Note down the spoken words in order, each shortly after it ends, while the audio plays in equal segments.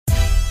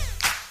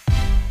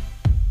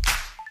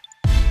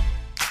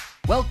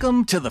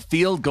Welcome to the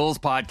Field Goals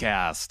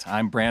Podcast.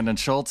 I'm Brandon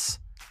Schultz.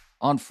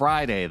 On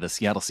Friday, the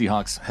Seattle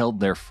Seahawks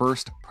held their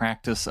first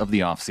practice of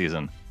the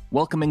offseason,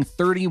 welcoming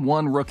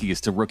 31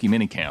 rookies to rookie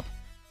minicamp.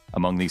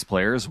 Among these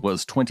players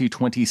was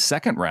 2020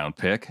 second-round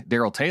pick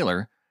Darrell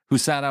Taylor, who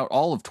sat out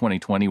all of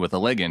 2020 with a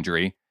leg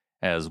injury,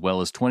 as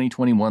well as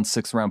 2021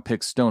 sixth-round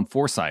pick Stone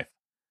Forsythe.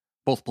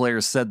 Both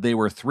players said they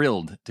were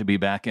thrilled to be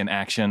back in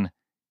action.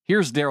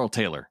 Here's Darrell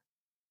Taylor.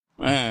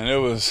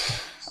 Man,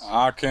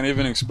 I can't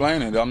even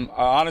explain it. I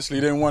honestly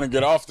didn't want to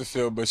get off the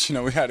field, but,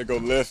 we had to go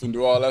lift and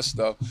do all that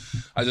stuff.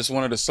 I just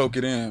wanted to soak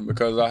it in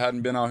because I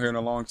hadn't been out here in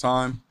a long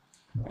time,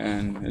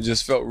 and it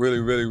just felt really,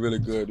 really, really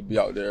good to be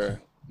out there.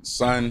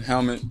 Sun,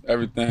 helmet,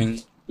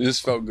 everything. It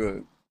just felt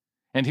good.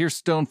 And here's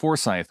Stone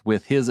Forsythe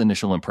with his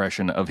initial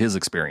impression of his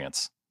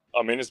experience.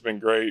 I mean, it's been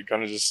great.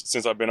 Kind of just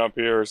since I've been up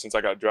here, since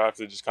I got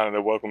drafted, just kind of they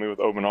welcomed me with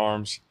open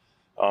arms.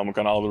 Kind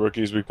of all the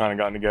rookies, we've kind of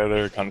gotten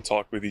together, kind of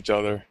talked with each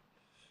other.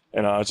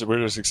 And we're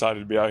just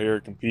excited to be out here,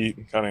 compete,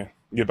 and kind of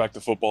get back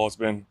to football. It's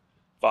been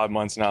 5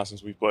 months now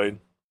since we played.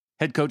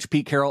 Head coach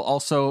Pete Carroll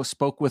also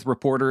spoke with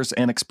reporters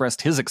and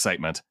expressed his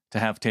excitement to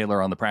have Taylor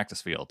on the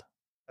practice field.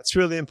 That's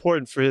really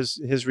important for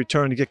his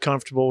return to get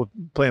comfortable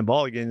with playing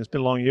ball again. It's been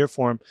a long year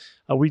for him.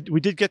 We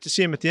did get to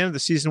see him at the end of the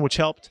season, which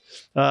helped.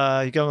 He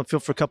got on the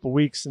field for a couple of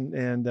weeks,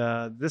 and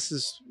this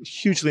is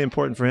hugely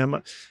important for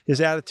him. His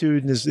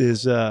attitude and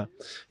his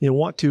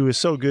want to is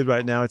so good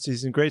right now.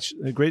 He's in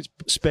a great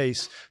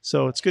space.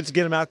 So it's good to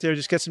get him out there,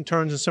 just get some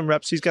turns and some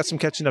reps. He's got some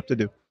catching up to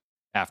do.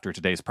 After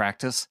today's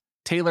practice,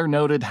 Taylor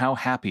noted how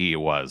happy he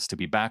was to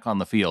be back on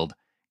the field,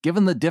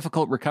 given the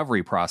difficult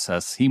recovery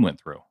process he went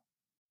through.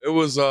 It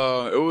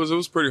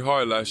was pretty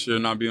hard last year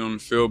not being on the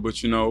field, but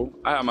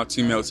I had my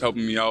teammates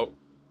helping me out.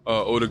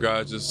 Older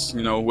guys just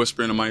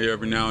whispering in my ear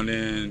every now and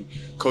then.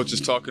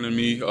 Coaches talking to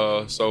me,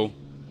 so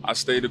I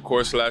stayed the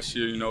course last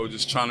year.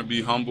 Just trying to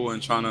be humble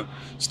and trying to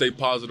stay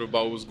positive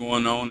about what's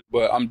going on.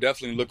 But I'm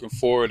definitely looking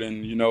forward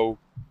and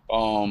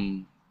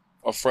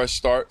a fresh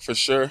start for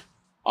sure.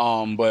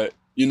 But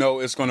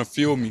it's going to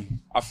fuel me.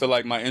 I feel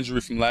like my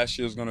injury from last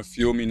year is going to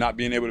fuel me. Not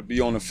being able to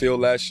be on the field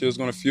last year is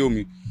going to fuel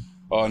me.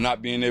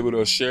 Not being able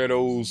to share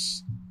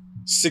those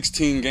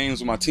 16 games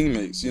with my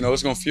teammates.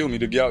 It's going to fuel me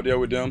to get out there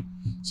with them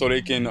so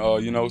they can,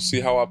 see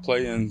how I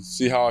play and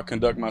see how I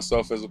conduct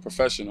myself as a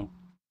professional.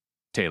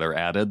 Taylor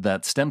added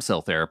that stem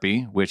cell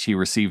therapy, which he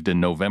received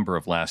in November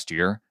of last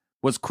year,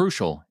 was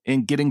crucial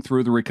in getting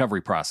through the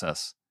recovery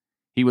process.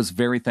 He was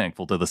very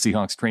thankful to the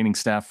Seahawks training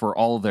staff for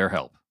all of their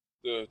help.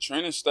 The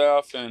training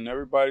staff and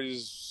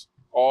everybody's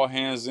all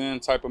hands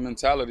in type of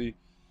mentality.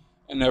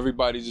 And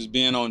everybody just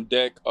being on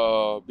deck,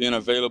 being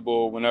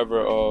available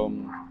whenever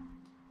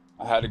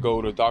I had to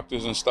go to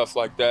doctors and stuff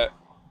like that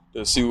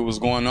to see what was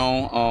going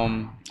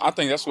on. I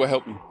think that's what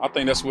helped me. I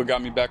think that's what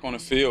got me back on the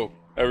field.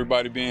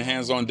 Everybody being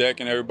hands on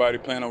deck and everybody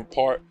playing a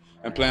part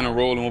and playing a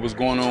role in what was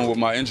going on with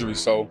my injury.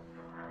 So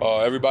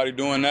everybody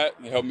doing that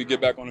helped me get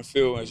back on the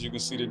field, as you can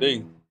see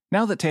today.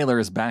 Now that Taylor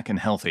is back and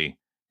healthy,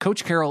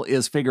 Coach Carroll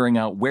is figuring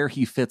out where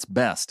he fits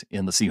best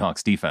in the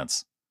Seahawks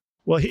defense.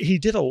 Well, he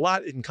did a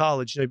lot in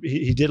college.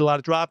 He did a lot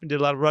of dropping, did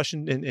a lot of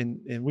rushing,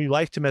 and we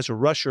liked him as a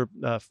rusher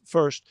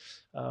first,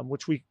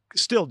 which we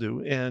still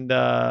do.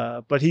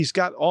 But he's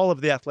got all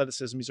of the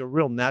athleticism. He's a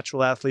real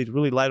natural athlete,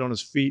 really light on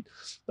his feet,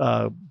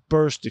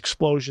 burst,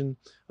 explosion.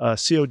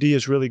 COD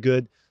is really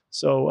good.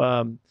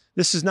 So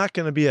this is not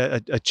going to be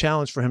a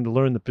challenge for him to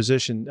learn the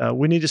position.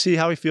 We need to see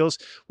how he feels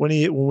when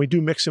we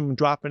do mix him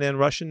dropping and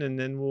rushing, and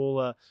then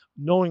we'll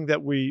knowing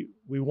that we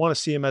want to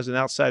see him as an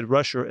outside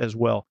rusher as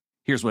well.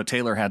 Here's what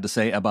Taylor had to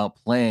say about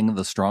playing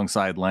the strong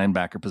side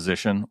linebacker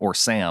position, or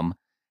SAM,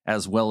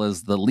 as well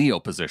as the Leo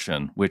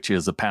position, which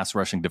is a pass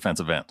rushing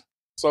defensive end.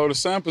 So the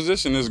SAM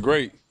position is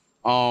great.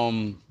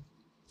 I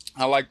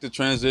like the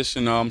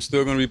transition. I'm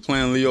still going to be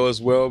playing Leo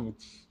as well,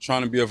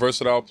 trying to be a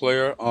versatile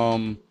player.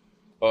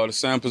 The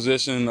SAM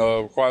position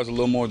requires a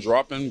little more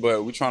dropping,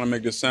 but we're trying to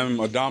make the SAM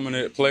a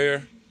dominant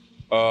player.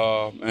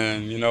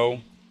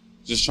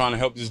 Just trying to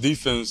help this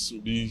defense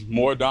be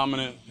more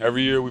dominant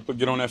every year we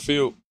get on that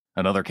field.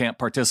 Another camp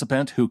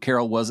participant who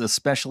Carroll was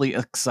especially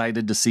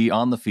excited to see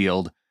on the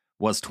field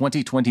was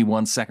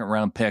 2021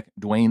 second-round pick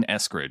Dwayne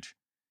Eskridge.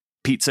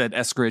 Pete said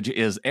Eskridge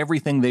is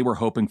everything they were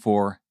hoping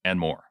for and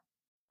more.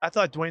 I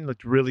thought Dwayne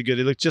looked really good.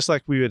 He looked just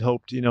like we had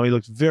hoped. He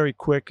looked very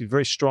quick,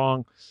 very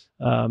strong,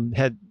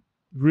 had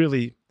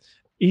really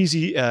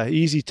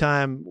easy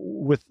time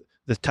with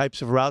the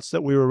types of routes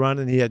that we were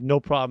running. He had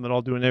no problem at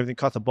all doing everything,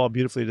 caught the ball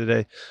beautifully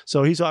today.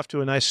 So he's off to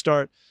a nice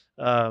start.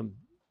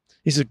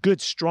 He's a good,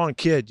 strong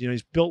kid.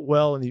 He's built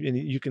well, and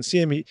you can see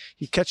him.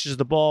 He catches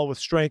the ball with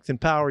strength and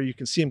power. You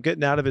can see him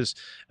getting out of his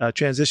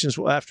transitions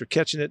after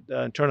catching it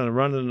and turning and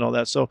running and all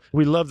that. So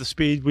we love the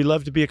speed. We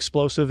love to be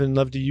explosive and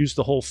love to use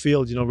the whole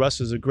field.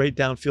 Russ is a great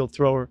downfield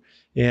thrower,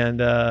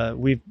 and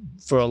we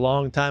for a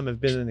long time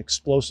have been an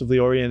explosively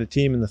oriented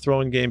team in the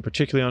throwing game,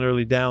 particularly on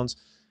early downs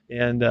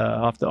and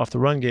off the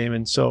run game.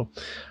 And so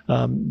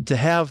to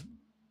have,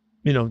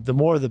 the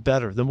more the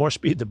better. The more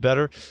speed, the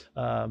better.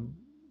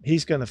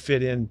 he's going to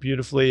fit in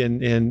beautifully,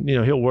 and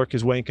he'll work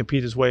his way and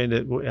compete his way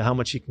into how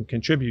much he can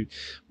contribute.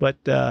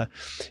 But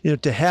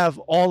to have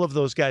all of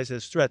those guys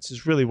as threats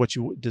is really what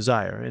you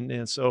desire,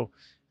 and so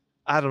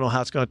I don't know how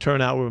it's going to turn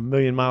out. We're a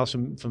million miles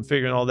from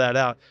figuring all that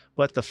out.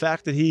 But the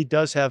fact that he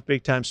does have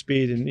big time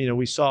speed, and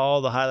we saw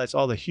all the highlights,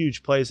 all the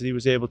huge plays that he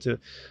was able to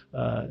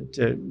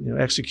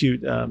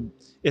execute.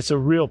 It's a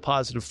real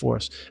positive for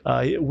us.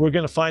 We're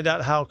going to find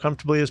out how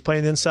comfortably he is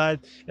playing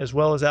inside as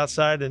well as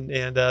outside,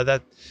 and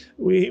that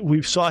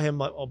we saw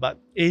him about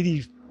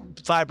 85%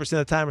 of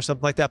the time or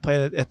something like that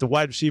playing at the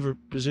wide receiver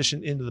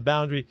position into the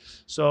boundary.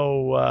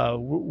 So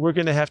we're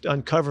going to have to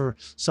uncover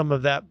some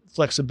of that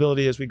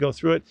flexibility as we go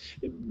through it.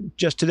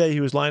 Just today, he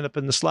was lined up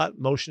in the slot,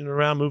 motioning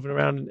around, moving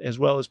around, as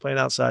well as playing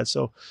outside.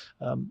 So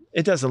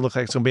it doesn't look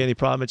like it's going to be any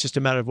problem. It's just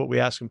a matter of what we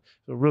ask him.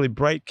 He's a really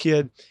bright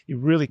kid. He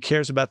really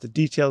cares about the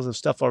details of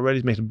stuff already.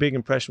 He's made a big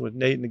impression with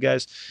Nate and the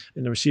guys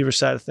in the receiver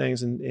side of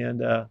things.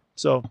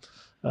 So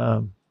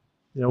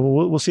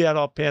we'll see how it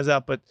all pans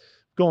out. But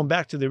going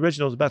back to the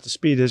originals about the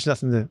speed, there's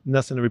nothing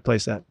to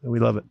replace that. And we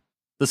love it.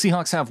 The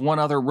Seahawks have one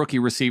other rookie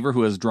receiver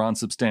who has drawn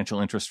substantial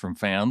interest from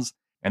fans,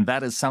 and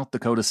that is South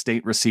Dakota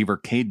State receiver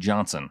Cade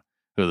Johnson,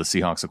 who the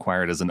Seahawks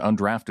acquired as an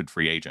undrafted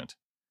free agent.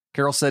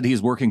 Carroll said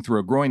he's working through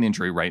a groin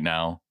injury right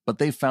now, but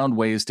they've found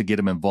ways to get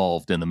him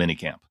involved in the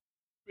minicamp.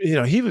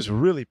 He was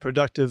really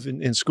productive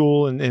in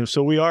school, and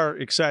so we are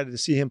excited to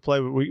see him play.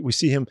 We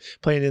see him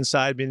playing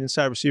inside, being an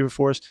inside receiver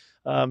for us.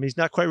 He's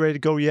not quite ready to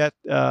go yet,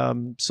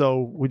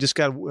 so we just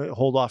got to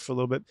hold off for a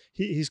little bit.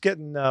 He's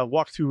getting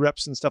walk-through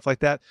reps and stuff like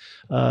that,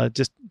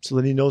 just so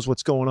that he knows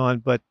what's going on,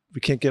 but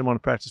we can't get him on a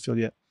practice field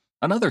yet.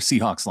 Another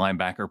Seahawks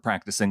linebacker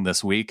practicing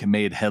this week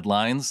made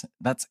headlines.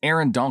 That's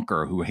Aaron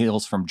Donker, who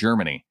hails from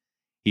Germany.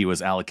 He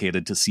was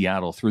allocated to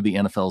Seattle through the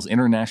NFL's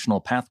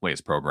International Pathways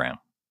program.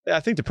 I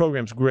think the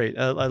program's great.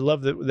 I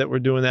love that we're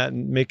doing that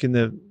and making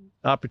the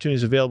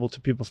opportunities available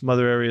to people from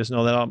other areas and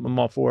all that. I'm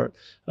all for it.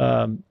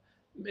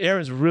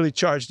 Aaron's really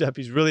charged up.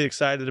 He's really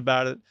excited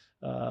about it.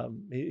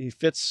 He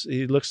fits.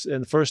 He looks,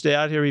 in the first day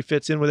out here, he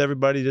fits in with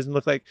everybody. He doesn't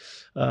look like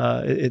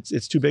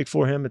it's too big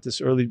for him at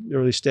this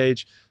early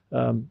stage.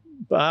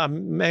 But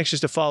I'm anxious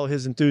to follow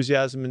his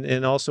enthusiasm,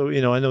 and also,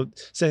 I know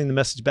sending the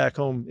message back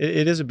home,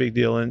 it is a big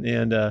deal.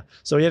 And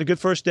so he had a good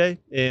first day,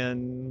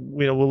 and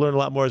we'll learn a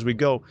lot more as we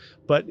go.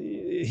 But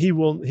he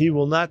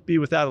will not be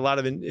without a lot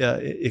of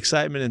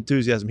excitement and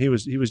enthusiasm. He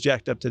was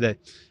jacked up today,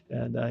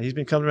 and he's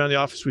been coming around the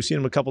office. We've seen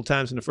him a couple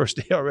times in the first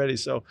day already.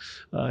 So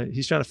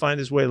he's trying to find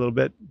his way a little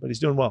bit, but he's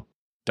doing well.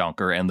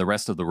 Donker and the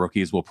rest of the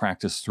rookies will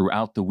practice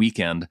throughout the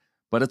weekend,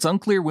 but it's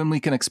unclear when we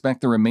can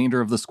expect the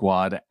remainder of the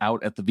squad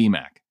out at the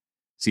VMAC.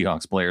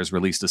 Seahawks players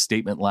released a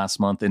statement last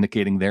month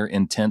indicating their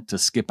intent to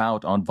skip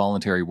out on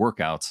voluntary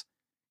workouts.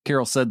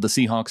 Carroll said the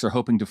Seahawks are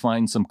hoping to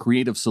find some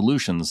creative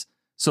solutions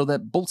so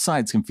that both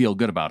sides can feel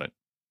good about it.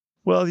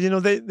 Well,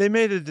 they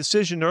made a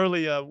decision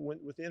early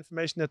with the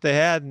information that they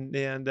had, and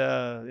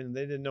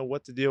they didn't know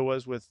what the deal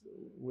was with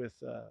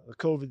the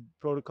COVID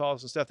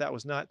protocols and stuff. That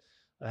was not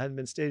hadn't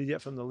been stated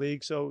yet from the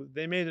league. So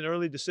they made an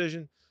early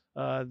decision.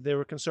 They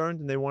were concerned,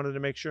 and they wanted to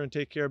make sure and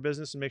take care of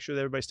business and make sure that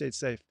everybody stayed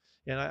safe.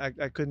 And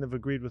I couldn't have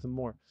agreed with them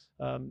more.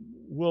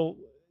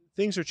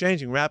 Things are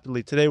changing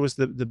rapidly. Today was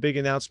the big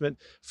announcement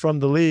from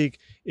the league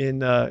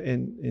in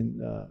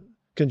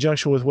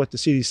conjunction with what the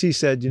CDC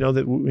said.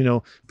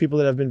 That people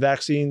that have been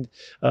vaccinated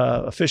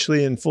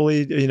officially and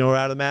fully, are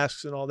out of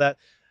masks and all that.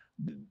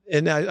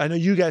 And I know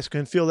you guys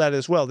can feel that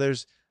as well.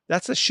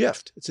 That's a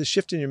shift. It's a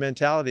shift in your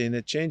mentality, and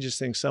it changes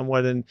things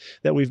somewhat. And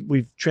that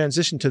we've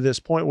transitioned to this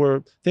point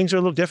where things are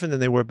a little different than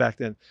they were back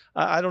then.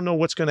 I don't know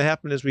what's going to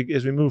happen as we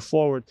move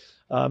forward.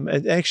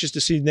 And anxious to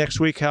see next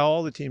week how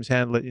all the teams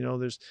handle it.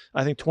 There's,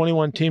 I think,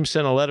 21 teams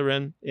sent a letter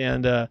in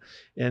and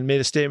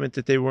made a statement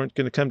that they weren't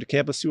going to come to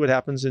camp. Let's see what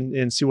happens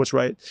and see what's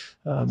right.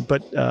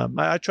 But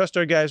I trust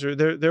our guys.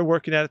 They're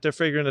working at it. They're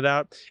figuring it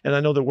out. And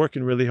I know they're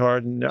working really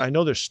hard. And I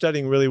know they're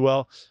studying really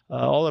well.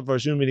 All of our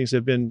Zoom meetings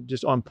have been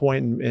just on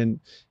point and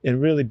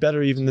really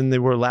better even than they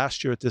were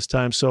last year at this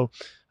time. So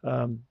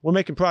we're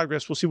making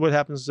progress. We'll see what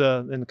happens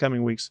in the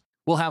coming weeks.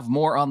 We'll have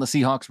more on the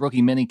Seahawks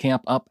rookie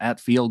minicamp up at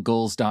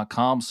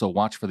fieldgoals.com, so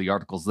watch for the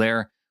articles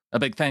there. A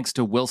big thanks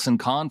to Wilson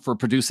Kahn for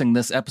producing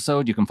this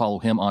episode. You can follow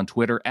him on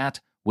Twitter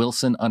at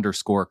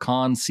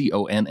Wilson_Kahn,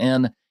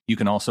 C-O-N-N. You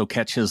can also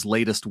catch his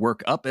latest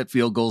work up at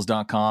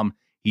fieldgoals.com.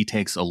 He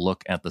takes a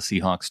look at the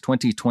Seahawks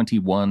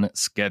 2021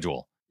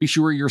 schedule. Be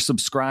sure you're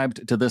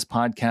subscribed to this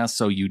podcast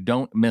so you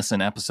don't miss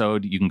an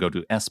episode. You can go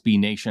to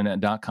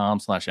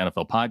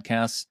sbnation.com/NFL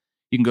podcasts.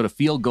 You can go to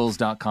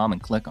fieldgoals.com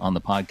and click on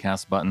the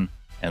podcast button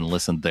and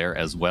listen there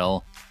as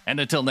well. And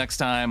until next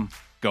time,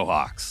 go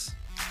Hawks.